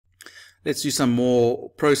Let's do some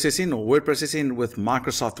more processing or word processing with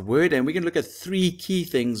Microsoft Word, and we can look at three key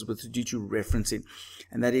things with due to referencing,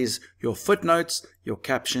 and that is your footnotes, your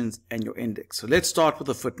captions, and your index. So let's start with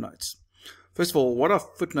the footnotes. First of all, what are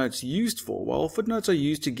footnotes used for? Well, footnotes are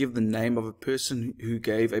used to give the name of a person who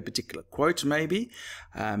gave a particular quote, maybe.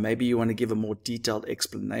 Maybe you want to give a more detailed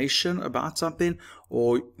explanation about something,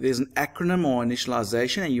 or there's an acronym or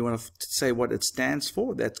initialization and you want to say what it stands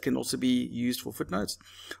for. That can also be used for footnotes.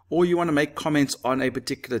 Or you want to make comments on a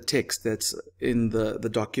particular text that's in the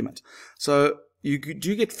document. So you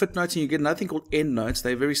do get footnotes and you get another thing called endnotes.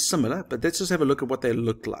 They're very similar, but let's just have a look at what they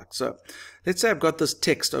look like. So let's say I've got this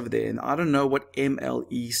text over there and I don't know what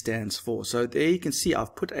MLE stands for. So there you can see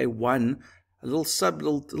I've put a little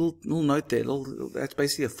note there. That's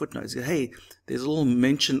basically a footnote. So, hey, there's a little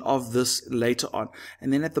mention of this later on.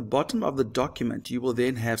 And then at the bottom of the document, you will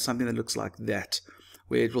then have something that looks like that,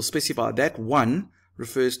 where it will specify that one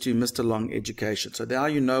refers to Mr. Long Education. So now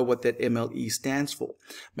you know what that MLE stands for.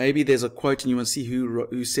 Maybe there's a quote and you want to see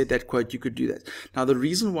who said that quote. You could do that. Now the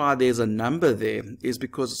reason why there's a number there is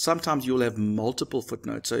because sometimes you'll have multiple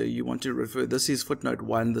footnotes. So you want to refer, this is footnote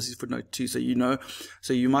 1, this is footnote 2. So you know,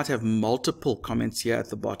 so you might have multiple comments here at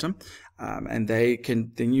the bottom, and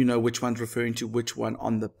then you know which one's referring to which one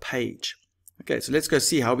on the page. Okay, so let's go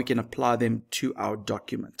see how we can apply them to our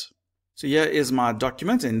document. So here is my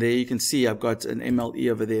document, and there you can see I've got an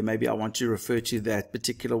MLE over there. Maybe I want to refer to that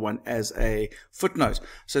particular one as a footnote.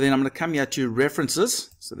 So then I'm going to come here to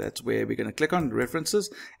references. So that's where we're going to click on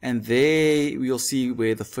references, and there we'll see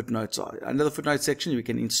where the footnotes are. Under the footnote section, we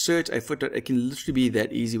can insert a footnote. It can literally be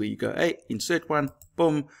that easy where you go, hey, insert one,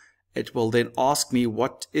 boom. It will then ask me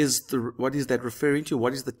what is that referring to?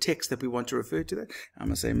 What is the text that we want to refer to that? I'm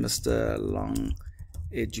going to say Mr. Long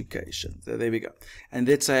Education. So there we go. And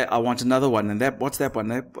let's say I want another one, and what's that one?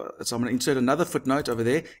 So I'm going to insert another footnote over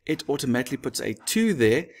there. It automatically puts a 2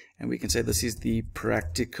 there, and we can say this is the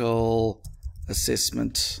practical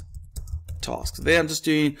assessment task. So there I'm just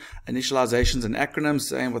doing initializations and acronyms,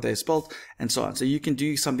 saying what they spelled, and so on. So you can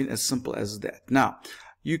do something as simple as that. Now,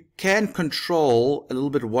 you can control a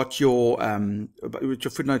little bit what your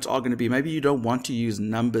footnotes are going to be. Maybe you don't want to use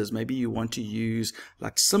numbers. Maybe you want to use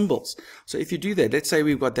like symbols. So if you do that, let's say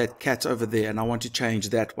we've got that cat over there and I want to change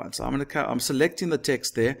that one. So I'm selecting the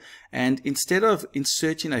text there, and instead of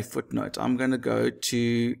inserting a footnote, I'm going to go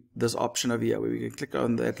to this option over here where we can click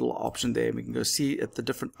on that little option there, and we can go see at the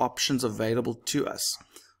different options available to us.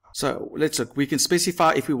 So let's look. We can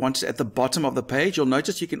specify if we want it at the bottom of the page. You'll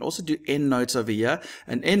notice you can also do endnotes over here.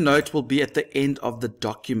 An endnote will be at the end of the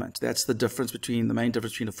document. That's the difference between the main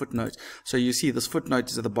difference between a footnote. So you see this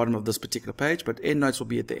footnote is at the bottom of this particular page, but endnotes will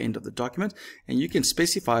be at the end of the document. And you can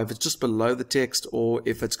specify if it's just below the text, or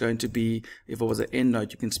if it's going to be, if it was an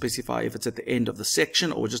endnote, you can specify if it's at the end of the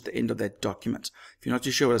section or just the end of that document. If you're not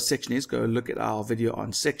too sure what a section is, go look at our video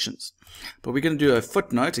on sections. But we're going to do a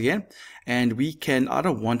footnote again, and we can, I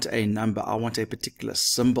don't want a number, I want a particular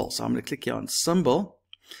symbol. So I'm going to click here on symbol,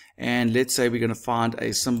 and let's say we're going to find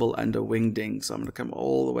a symbol under wingdings. So I'm going to come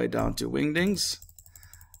all the way down to wingdings,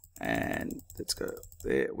 and let's go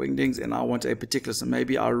there, wingdings, and I want a particular, so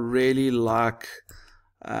maybe I really like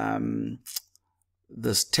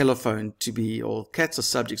this telephone to be, or cats are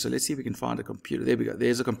subject. So let's see if we can find a computer. There we go.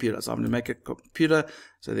 There's a computer. So I'm going to make a computer.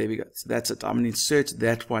 So there we go. So that's it. I'm going to insert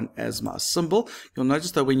that one as my symbol. You'll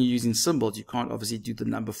notice that when you're using symbols, you can't obviously do the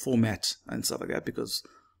number format and stuff like that, because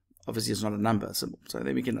obviously it's not a number symbol. So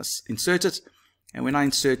then we can insert it. And when I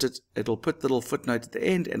insert it, it'll put the little footnote at the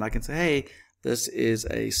end, and I can say, hey, this is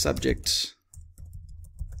a subject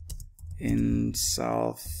in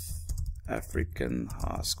South African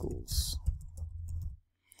high schools.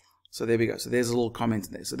 So there we go. So there's a little comment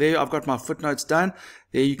in there. So there I've got my footnotes done.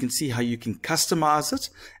 There you can see how you can customize it.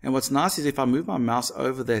 And what's nice is if I move my mouse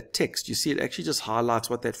over that text, you see it actually just highlights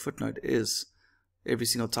what that footnote is every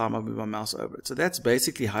single time I move my mouse over it. So that's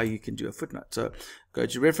basically how you can do a footnote. So go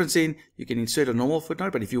to referencing, you can insert a normal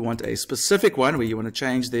footnote, but if you want a specific one where you want to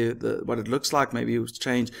change what it looks like, maybe you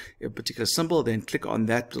change a particular symbol, then click on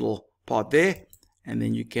that little part there, and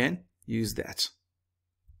then you can use that.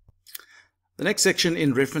 The next section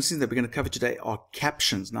in referencing that we're going to cover today are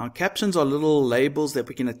captions. Now, captions are little labels that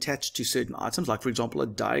we can attach to certain items, like, for example, a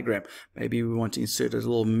diagram. Maybe we want to insert a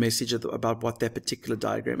little message about what that particular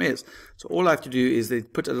diagram is. So all I have to do is they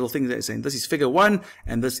put a little thing there saying this is figure 1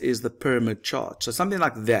 and this is the pyramid chart. So something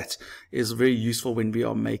like that is very useful when we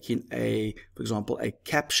are making for example, a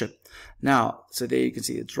caption. Now, so there you can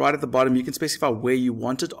see it's right at the bottom. You can specify where you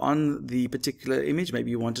want it on the particular image.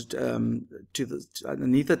 Maybe you want it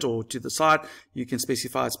underneath it or to the side. You can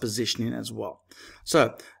specify its positioning as well.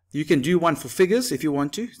 So You can do one for figures if you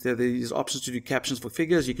want to. There's options to do captions for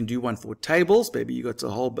figures. You can do one for tables. Maybe you got a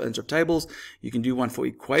whole bunch of tables. You can do one for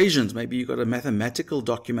equations. Maybe you got a mathematical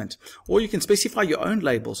document, or you can specify your own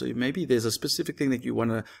label. So maybe there's a specific thing that you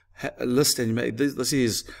want to list, and this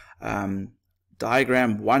is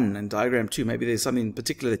diagram 1 and diagram 2. Maybe there's something in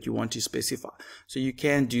particular that you want to specify. So you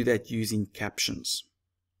can do that using captions.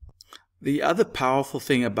 The other powerful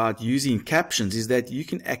thing about using captions is that you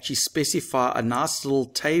can actually specify a nice little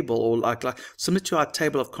table, or like similar to our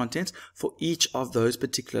table of contents, for each of those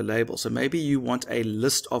particular labels. So maybe you want a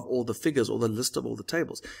list of all the figures or the list of all the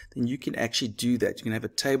tables. Then you can actually do that. You can have a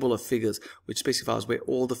table of figures which specifies where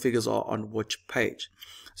all the figures are on which page.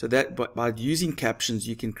 So that by using captions,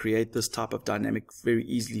 you can create this type of dynamic very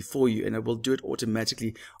easily for you, and it will do it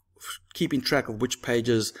automatically, keeping track of which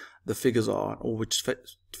pages the figures are on, or which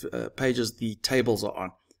pages the tables are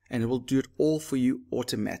on, and it will do it all for you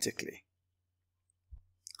automatically.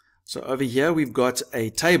 So over here we've got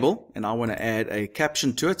a table, and I want to add a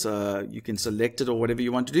caption to it. You can select it or whatever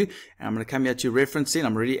you want to do, and I'm going to come here to referencing.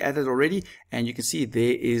 I'm already added already, and you can see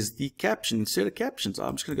there is the caption, insert a caption. So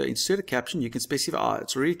I'm just going to go insert a caption. You can specify,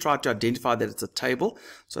 it's already tried to identify that it's a table.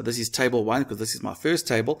 So this is table 1 because this is my first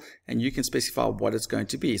table, and you can specify what it's going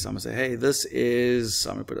to be. So I'm going to say, hey, this is,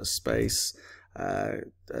 I'm going to put a space,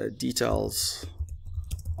 details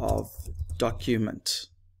of document.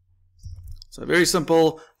 So very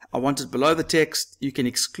simple. I want it below the text. You can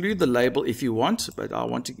exclude the label if you want, but I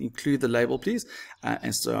want to include the label, please,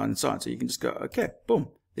 and so on and so on. So you can just go, okay, boom,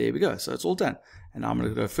 there we go. So it's all done. And I'm going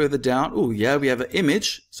to go further down. Oh, yeah, we have an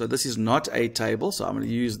image. So this is not a table. So I'm going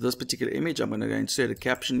to use this particular image. I'm going to go insert a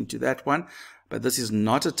caption into that one. But this is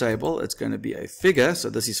not a table. It's going to be a figure. So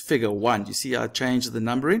this is figure 1. You see how I changed the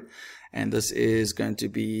numbering? And this is going to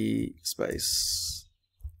be space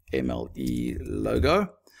MLE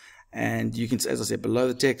logo. And you can, as I said, below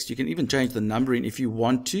the text, you can even change the numbering if you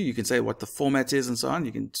want to. You can say what the format is and so on.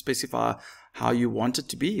 You can specify how you want it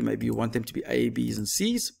to be. Maybe you want them to be A, B's, and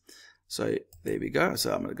C's. So there we go.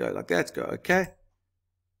 So I'm going to go like that, go OK.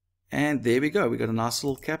 And there we go. We got a nice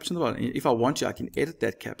little caption at the bottom. If I want to, I can edit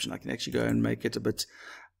that caption. I can actually go and make it a bit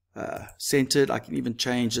centered. I can even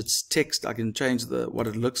change its text. I can change what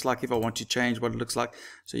it looks like if I want to change what it looks like.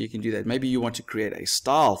 So you can do that. Maybe you want to create a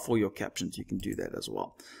style for your captions. You can do that as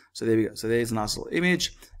well. So there we go. So there's a nice little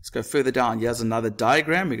image. Let's go further down. Here's another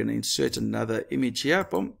diagram. We're going to insert another image here.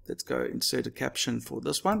 Boom. Let's go insert a caption for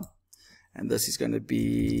this one. And this is going to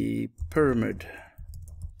be pyramid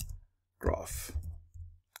graph,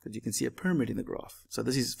 because you can see a pyramid in the graph. So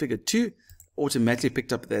this is figure 2. Automatically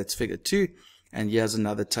picked up that it's figure 2. And here's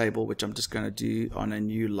another table, which I'm just going to do on a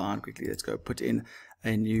new line quickly. Let's go put in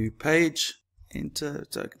a new page. Enter.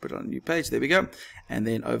 So I can put it on a new page. There we go. And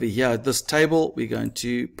then over here, this table, we're going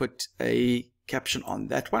to put a caption on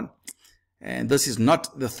that one. And this is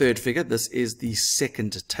not the third figure. This is the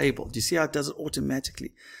second table. Do you see how it does it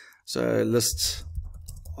automatically? So list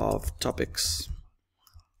of topics.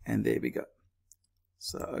 And there we go.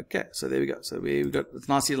 So, okay. So there we go. So we got it's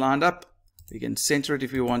nicely lined up. We can center it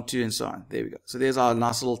if we want to, and so on. There we go. So there's our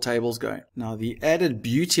nice little tables going. Now, the added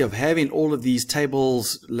beauty of having all of these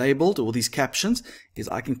tables labeled, or these captions, is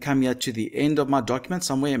I can come here to the end of my document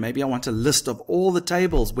somewhere. Maybe I want a list of all the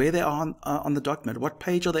tables, where they are on the document, what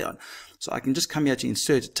page are they on. So I can just come here to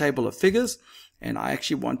insert a table of figures, and I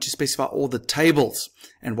actually want to specify all the tables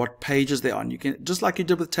and what pages they're on. You can, just like you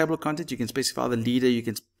did with table of content, you can specify the leader, you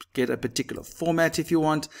can get a particular format if you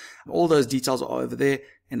want. All those details are over there,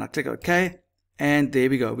 and I click OK, and there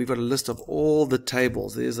we go. We've got a list of all the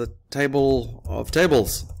tables. There's a table of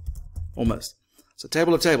tables, almost. So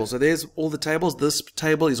table of tables. So there's all the tables. This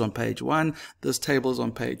table is on page 1. This table is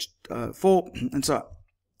on page 4, and so on.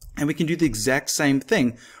 And we can do the exact same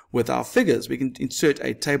thing with our figures. We can insert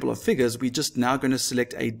a table of figures. We're just now going to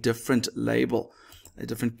select a different label, a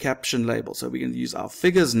different caption label. So we're going to use our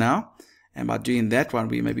figures now. And by doing that one,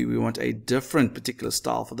 maybe we want a different particular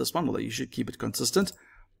style for this one, although you should keep it consistent.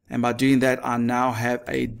 And by doing that, I now have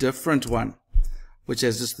a different one, which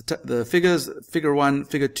has just the figures, figure 1,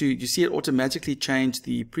 figure 2. You see it automatically change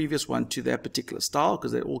the previous one to that particular style,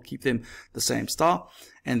 because they all keep them the same style.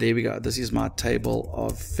 And there we go. This is my table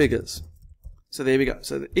of figures. So there we go.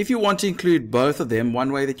 So if you want to include both of them,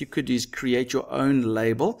 one way that you could do is create your own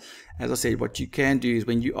label. As I said, what you can do is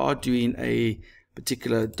when you are doing a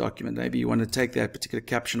particular document, maybe you want to take that particular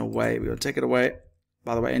caption away. We'll take it away,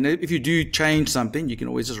 by the way. And if you do change something, you can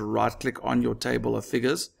always just right click on your table of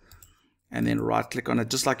figures and then right click on it,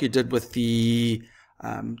 just like you did with the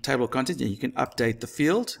table of content, and you can update the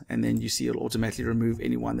field, and then you see it'll automatically remove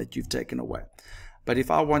any one that you've taken away. But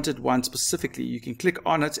if I wanted one specifically, you can click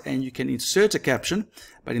on it and you can insert a caption.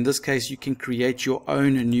 But in this case, you can create your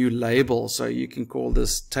own new label. So you can call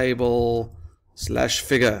this table/figure,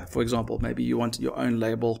 for example. Maybe you want your own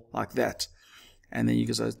label like that. And then you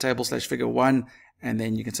can say table/figure 1, and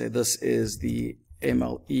then you can say this is the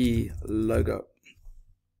MLE logo.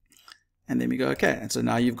 And then we go, okay. And so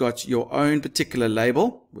now you've got your own particular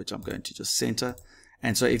label, which I'm going to just center.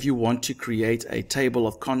 And so if you want to create a table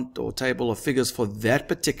of table of figures for that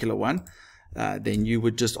particular one, then you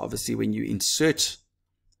would just obviously, when you insert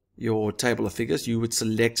your table of figures, you would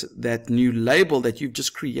select that new label that you've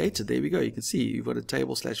just created. There we go. You can see you've got a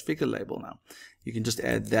table/figure label now. You can just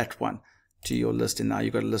add that one to your list, and now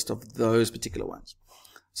you've got a list of those particular ones.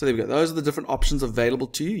 So there we go. Those are the different options available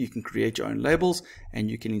to you. You can create your own labels, and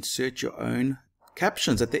you can insert your own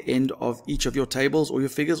captions at the end of each of your tables or your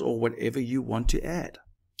figures or whatever you want to add.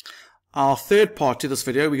 Our third part to this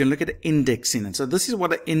video, we're going to look at indexing. And so this is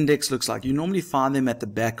what an index looks like. You normally find them at the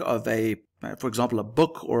back of for example, a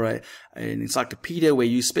book or an encyclopedia, where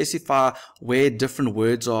you specify where different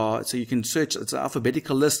words are. So you can search, it's an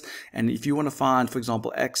alphabetical list. And if you want to find, for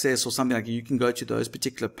example, access or something like that, you can go to those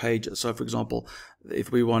particular pages. So for example,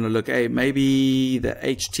 if we want to look, maybe the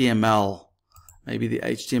HTML,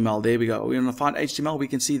 there we go. We want to find HTML. We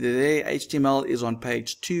can see that there, HTML is on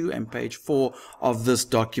page 2 and page 4 of this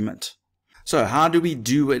document. So how do we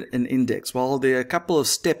do an index? Well, there are a couple of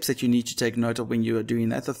steps that you need to take note of when you are doing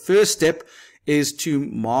that. The first step is to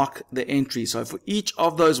mark the entry. So for each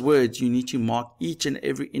of those words, you need to mark each and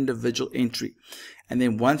every individual entry. And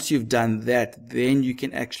then once you've done that, then you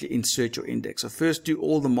can actually insert your index. So first do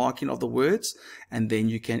all the marking of the words, and then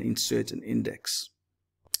you can insert an index.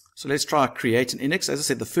 So let's try create an index. As I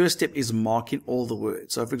said, the first step is marking all the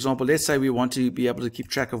words. So for example, let's say we want to be able to keep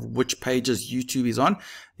track of which pages YouTube is on.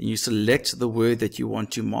 Then you select the word that you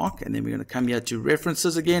want to mark, and then we're going to come here to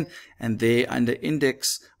references again, and there under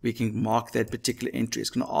index we can mark that particular entry. It's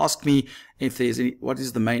going to ask me if there's what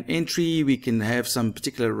is the main entry. We can have some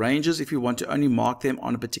particular ranges if you want to only mark them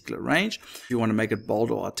on a particular range. If you want to make it bold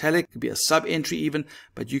or italic, it could be a sub entry even,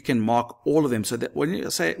 but you can mark all of them. So that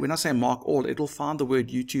when I say mark all, it will find the word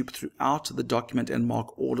YouTube throughout the document and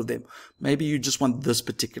mark all of them. Maybe you just want this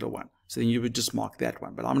particular one, so then you would just mark that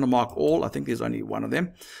one. But I'm going to mark all. I think there's only one of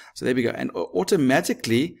them. So there we go. And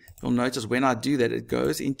automatically, you'll notice when I do that, it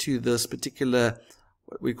goes into this particular,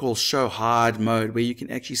 what we call show hide mode, where you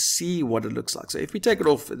can actually see what it looks like. So if we take it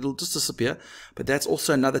off, it'll just disappear. But that's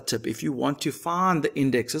also another tip. If you want to find the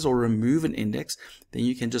indexes or remove an index, then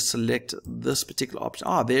you can just select this particular option.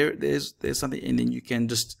 There's something, and then you can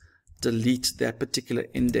just delete that particular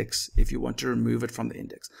index if you want to remove it from the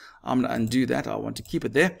index. I'm going to undo that. I want to keep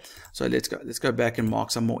it there. So let's go back and mark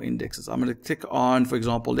some more indexes. I'm going to click on, for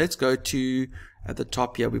example, let's go to at the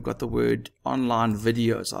top here, we've got the word online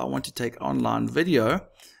video. So I want to take online video,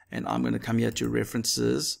 and I'm going to come here to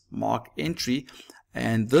references, mark entry,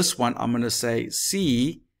 and this one I'm going to say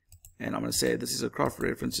C, and I'm going to say this is a cross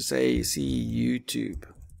reference to say see YouTube.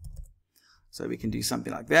 So we can do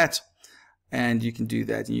something like that. And you can do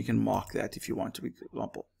that, and you can mark that if you want to, for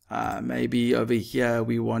example. Maybe over here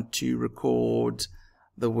we want to record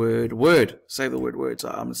the word word. Save the word word. So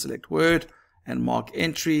I'm going to select word and mark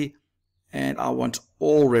entry. And I want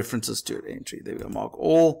all references to entry. There we go, mark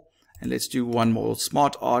all. And let's do one more.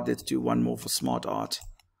 Smart art. Let's do one more for smart art.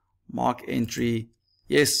 Mark entry.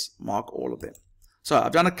 Yes, mark all of them. So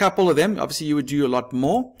I've done a couple of them. Obviously you would do a lot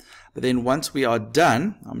more. But then once we are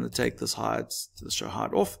done, I'm going to take this show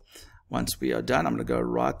hide off. Once we are done, I'm going to go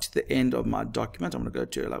right to the end of my document. I'm going to go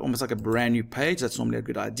to almost like a brand new page. That's normally a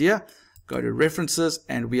good idea. Go to references,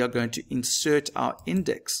 and we are going to insert our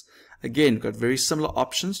index. Again, we've got very similar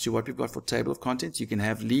options to what we've got for table of contents. You can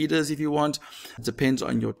have leaders if you want. It depends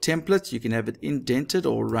on your template. You can have it indented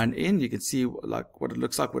or run in. You can see like what it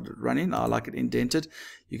looks like with it run in. I like it indented.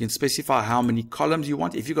 You can specify how many columns you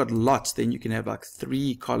want. If you've got lots, then you can have like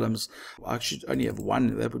 3 columns. I should only have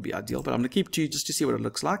 1. That would be ideal, but I'm going to keep 2 just to see what it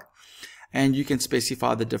looks like. And you can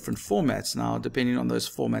specify the different formats. Now, depending on those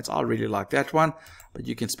formats, I really like that one, but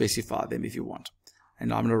you can specify them if you want.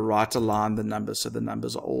 And I'm going to right align the numbers so the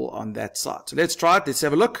numbers are all on that side. So let's try it. Let's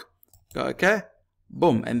have a look. Go OK.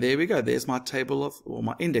 Boom. And there we go. There's my table of, or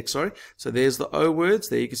my index, sorry. So there's the O words.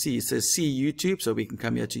 There you can see it says see YouTube. So we can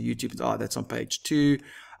come here to YouTube. That's on page 2.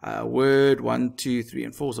 Word 1, 2, 3,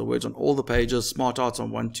 and 4. So words on all the pages. Smart arts on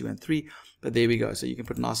 1, 2, and 3. But there we go. So you can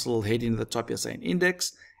put a nice little heading at the top here saying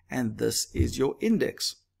index. And this is your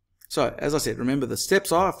index. So as I said, remember the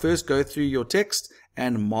steps are first go through your text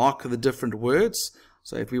and mark the different words.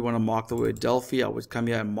 So if we want to mark the word Delphi, I would come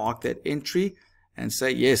here and mark that entry and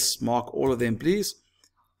say, yes, mark all of them, please.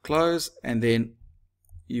 Close, and then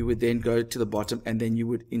you would then go to the bottom and then you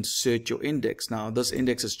would insert your index. Now this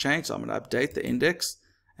index has changed, so I'm going to update the index,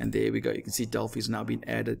 and there we go. You can see Delphi is now being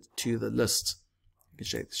added to the list. You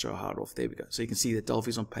can show how off. There we go. So you can see that Delphi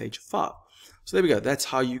is on page 5. So there we go. That's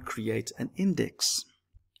how you create an index.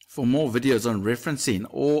 For more videos on referencing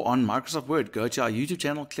or on Microsoft Word, go to our YouTube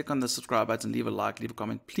channel, click on the subscribe button, leave a like, leave a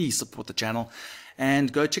comment. Please support the channel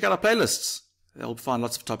and go check out our playlists. You'll find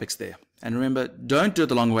lots of topics there. And remember, don't do it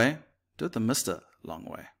the long way, do it the Mr. Long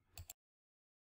way.